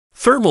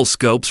Thermal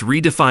scopes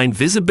redefine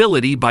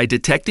visibility by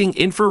detecting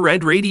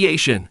infrared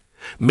radiation,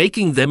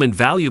 making them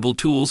invaluable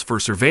tools for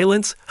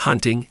surveillance,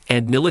 hunting,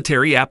 and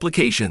military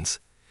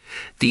applications.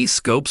 These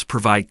scopes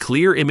provide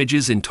clear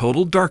images in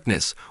total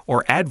darkness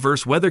or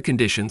adverse weather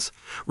conditions,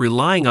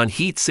 relying on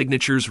heat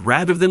signatures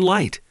rather than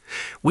light.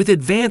 With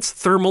advanced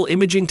thermal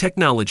imaging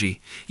technology,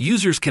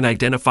 users can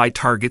identify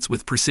targets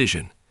with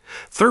precision.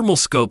 Thermal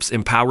scopes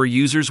empower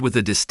users with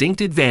a distinct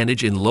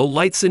advantage in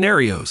low-light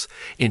scenarios,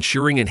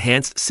 ensuring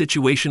enhanced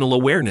situational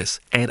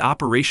awareness and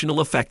operational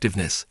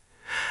effectiveness.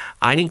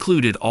 I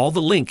included all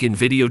the link in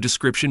video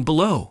description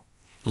below.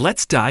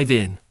 Let's dive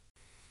in.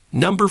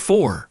 Number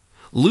 4.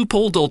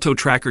 Leupold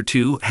lto-tracker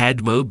 2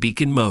 HUD Mode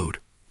Beacon Mode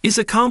is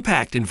a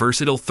compact and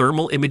versatile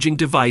thermal imaging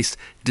device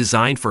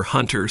designed for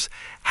hunters,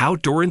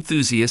 outdoor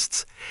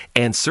enthusiasts,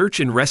 and search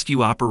and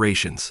rescue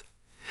operations.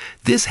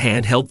 This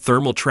handheld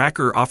thermal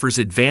tracker offers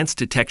advanced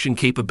detection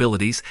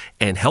capabilities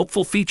and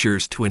helpful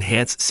features to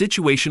enhance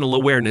situational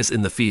awareness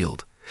in the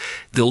field.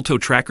 The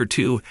lto-tracker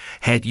 2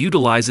 HUD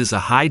utilizes a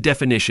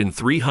high-definition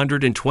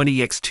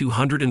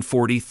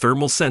 320x240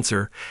 thermal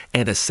sensor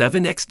and a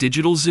 7x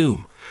digital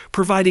zoom,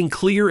 providing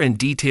clear and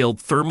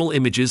detailed thermal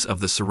images of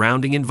the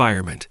surrounding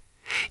environment.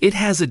 It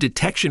has a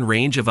detection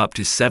range of up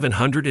to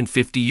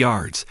 750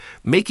 yards,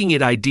 making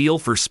it ideal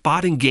for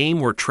spotting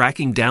game or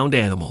tracking downed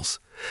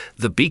animals.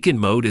 The beacon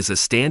mode is a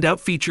standout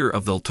feature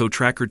of the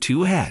lto-tracker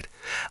 2 HUD,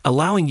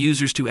 allowing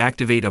users to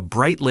activate a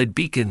bright LED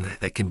beacon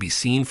that can be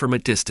seen from a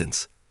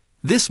distance.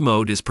 This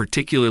mode is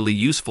particularly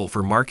useful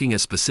for marking a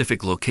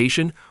specific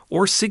location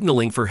or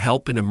signaling for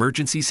help in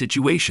emergency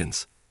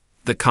situations.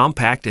 The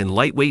compact and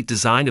lightweight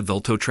design of the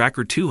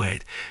lto-tracker 2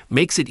 HUD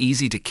makes it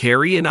easy to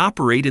carry and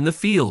operate in the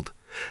field.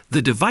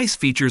 The device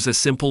features a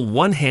simple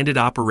one-handed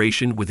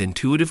operation with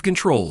intuitive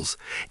controls,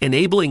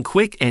 enabling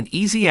quick and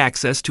easy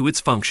access to its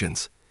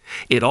functions.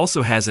 It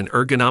also has an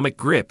ergonomic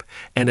grip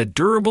and a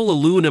durable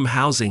aluminum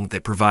housing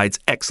that provides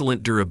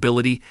excellent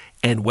durability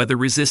and weather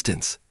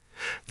resistance.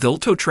 The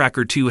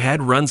lto-tracker 2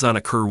 HUD runs on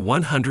a Cur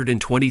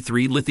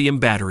 123 lithium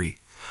battery,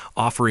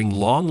 offering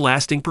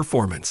long-lasting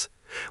performance.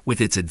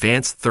 With its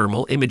advanced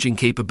thermal imaging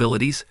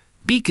capabilities,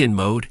 beacon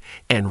mode,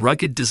 and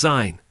rugged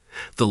design,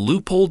 the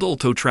Leupold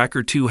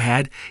lto-tracker 2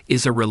 HUD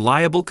is a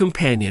reliable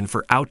companion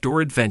for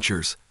outdoor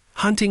adventures,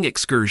 hunting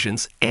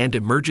excursions, and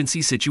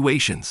emergency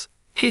situations.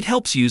 It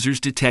helps users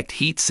detect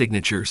heat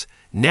signatures,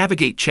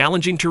 navigate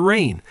challenging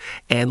terrain,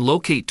 and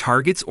locate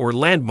targets or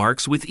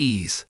landmarks with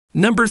ease.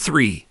 Number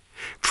 3.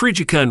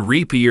 Trijicon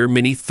snipe-ir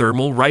Mini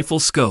Thermal Rifle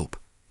Scope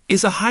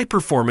is a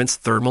high-performance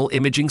thermal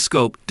imaging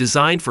scope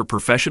designed for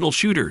professional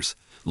shooters,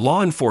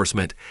 law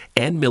enforcement,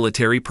 and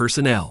military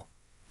personnel.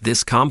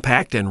 This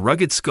compact and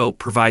rugged scope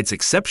provides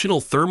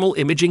exceptional thermal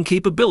imaging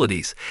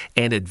capabilities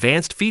and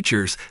advanced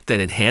features that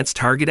enhance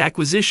target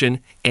acquisition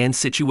and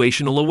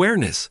situational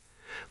awareness.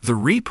 The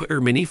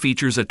snipe-ir Mini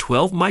features a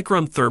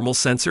 12-micron thermal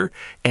sensor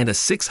and a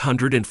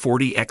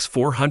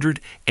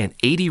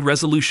 640x480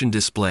 resolution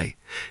display,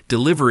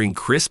 delivering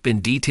crisp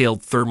and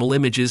detailed thermal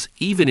images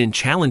even in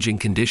challenging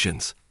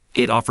conditions.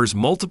 It offers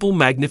multiple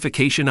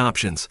magnification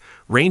options,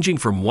 ranging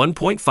from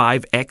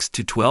 1.5x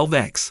to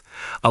 12x,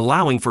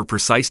 allowing for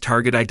precise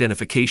target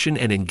identification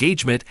and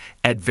engagement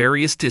at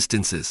various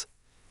distances.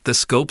 The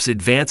scope's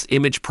advanced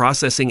image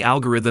processing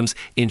algorithms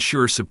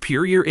ensure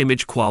superior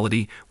image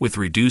quality with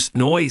reduced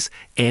noise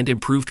and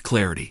improved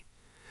clarity.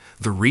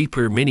 The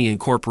snipe-ir Mini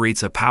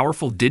incorporates a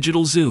powerful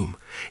digital zoom,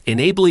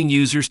 enabling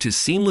users to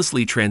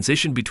seamlessly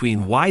transition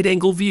between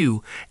wide-angle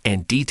view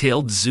and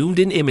detailed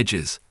zoomed-in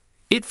images.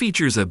 It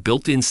features a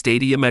built-in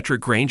stadiometric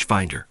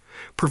rangefinder,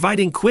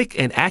 providing quick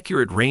and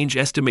accurate range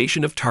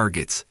estimation of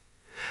targets.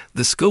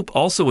 The scope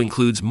also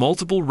includes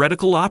multiple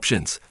reticle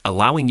options,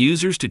 allowing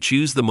users to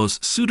choose the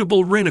most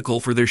suitable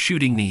reticle for their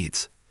shooting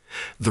needs.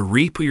 The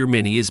snipe-ir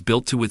Mini is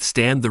built to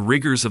withstand the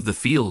rigors of the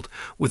field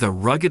with a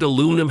rugged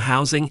aluminum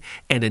housing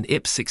and an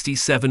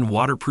IP67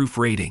 waterproof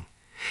rating.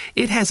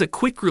 It has a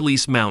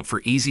quick-release mount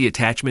for easy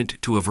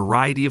attachment to a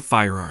variety of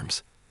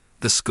firearms.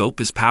 The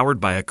scope is powered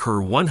by a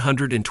Cur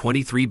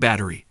 123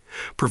 battery,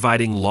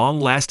 providing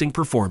long-lasting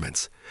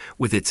performance.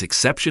 With its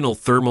exceptional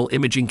thermal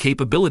imaging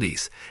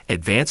capabilities,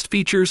 advanced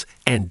features,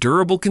 and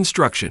durable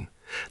construction,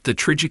 the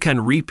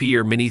Trijicon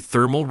snipe-ir Mini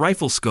Thermal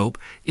Rifle Scope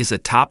is a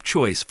top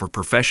choice for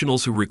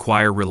professionals who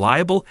require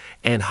reliable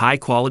and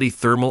high-quality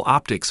thermal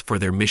optics for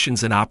their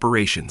missions and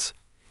operations.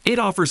 It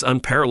offers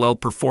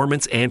unparalleled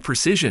performance and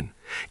precision,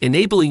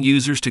 enabling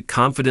users to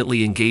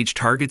confidently engage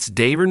targets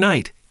day or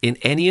night in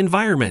any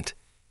environment.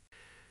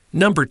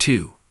 Number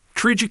 2.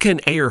 Trijicon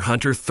Air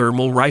Hunter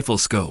Thermal Rifle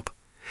Scope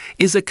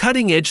is a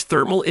cutting-edge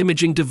thermal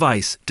imaging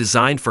device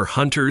designed for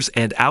hunters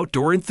and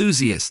outdoor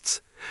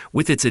enthusiasts.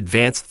 With its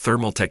advanced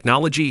thermal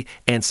technology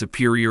and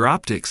superior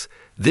optics,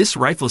 this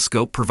rifle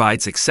scope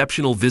provides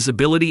exceptional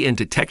visibility and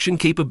detection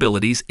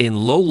capabilities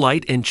in low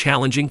light and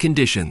challenging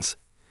conditions.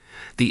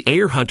 The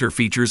Air Hunter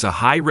features a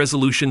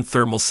high-resolution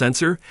thermal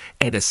sensor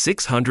and a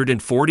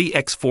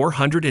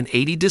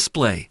 640x480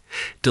 display,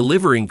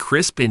 delivering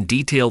crisp and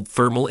detailed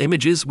thermal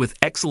images with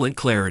excellent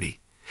clarity.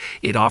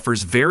 It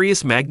offers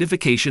various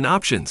magnification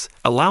options,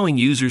 allowing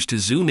users to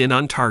zoom in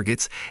on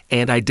targets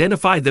and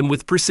identify them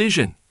with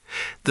precision.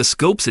 The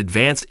scope's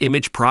advanced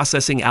image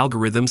processing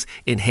algorithms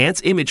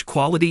enhance image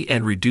quality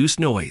and reduce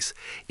noise,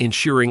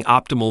 ensuring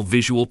optimal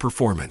visual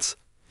performance.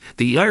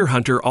 The IR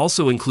Hunter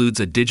also includes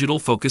a digital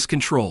focus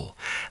control,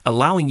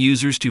 allowing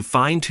users to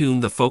fine-tune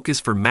the focus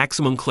for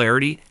maximum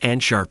clarity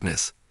and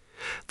sharpness.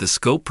 The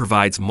scope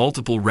provides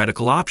multiple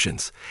reticle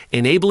options,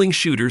 enabling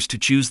shooters to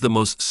choose the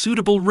most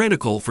suitable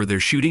reticle for their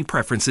shooting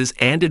preferences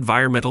and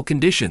environmental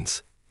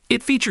conditions.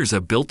 It features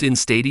a built-in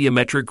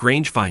stadiometric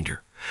rangefinder,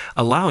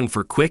 allowing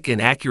for quick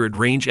and accurate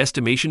range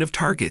estimation of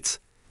targets.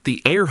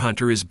 The Air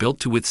Hunter is built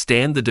to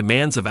withstand the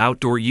demands of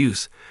outdoor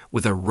use,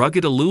 with a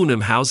rugged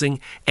aluminum housing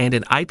and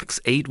an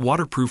IPX8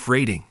 waterproof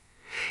rating.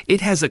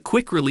 It has a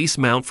quick-release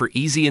mount for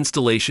easy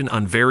installation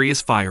on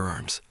various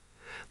firearms.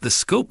 The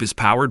scope is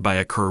powered by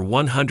a Kerr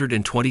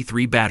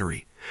 123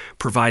 battery,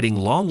 providing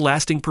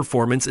long-lasting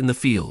performance in the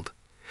field.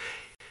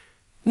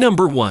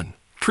 Number 1.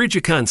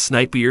 Trijicon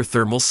Snipe-ir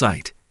Thermal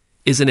Sight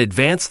is an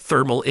advanced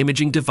thermal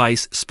imaging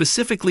device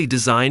specifically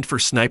designed for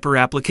sniper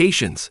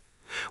applications.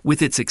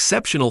 With its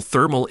exceptional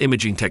thermal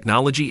imaging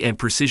technology and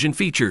precision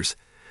features,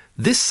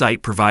 this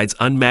sight provides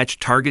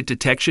unmatched target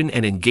detection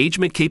and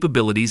engagement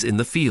capabilities in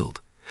the field.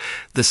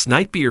 The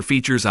snipe-ir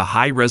features a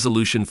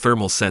high-resolution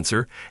thermal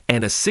sensor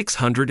and a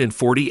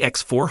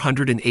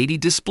 640x480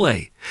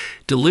 display,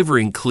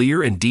 delivering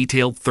clear and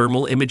detailed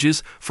thermal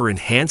images for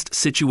enhanced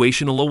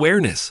situational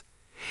awareness.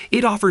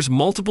 It offers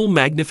multiple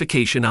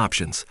magnification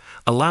options,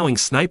 allowing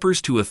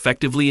snipers to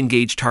effectively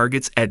engage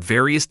targets at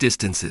various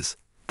distances.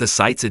 The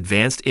sight's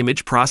advanced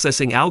image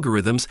processing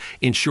algorithms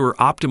ensure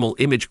optimal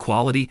image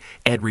quality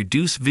and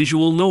reduce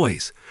visual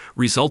noise,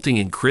 resulting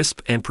in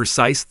crisp and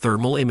precise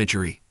thermal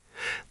imagery.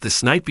 The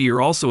snipe-ir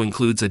also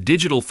includes a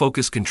digital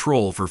focus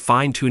control for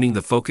fine-tuning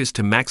the focus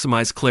to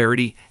maximize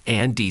clarity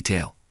and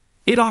detail.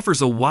 It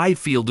offers a wide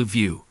field of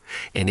view,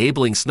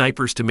 enabling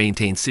snipers to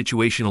maintain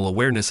situational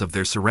awareness of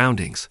their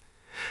surroundings.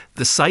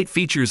 The sight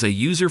features a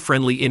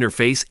user-friendly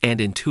interface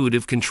and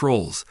intuitive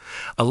controls,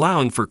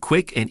 allowing for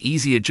quick and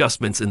easy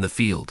adjustments in the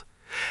field.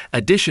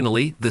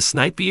 Additionally, the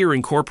snipe-ir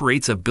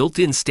incorporates a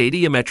built-in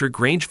stadiometric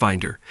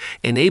rangefinder,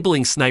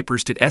 enabling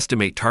snipers to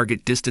estimate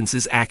target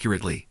distances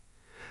accurately.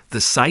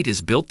 The sight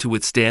is built to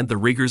withstand the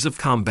rigors of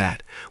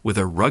combat, with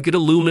a rugged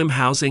aluminum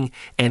housing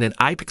and an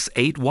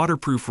IPX8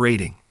 waterproof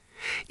rating.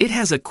 It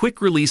has a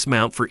quick-release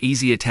mount for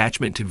easy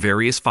attachment to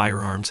various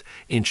firearms,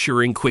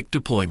 ensuring quick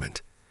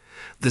deployment.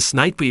 The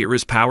snipe-ir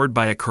is powered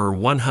by a Kerr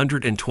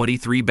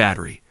 123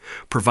 battery,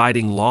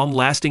 providing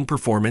long-lasting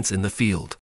performance in the field.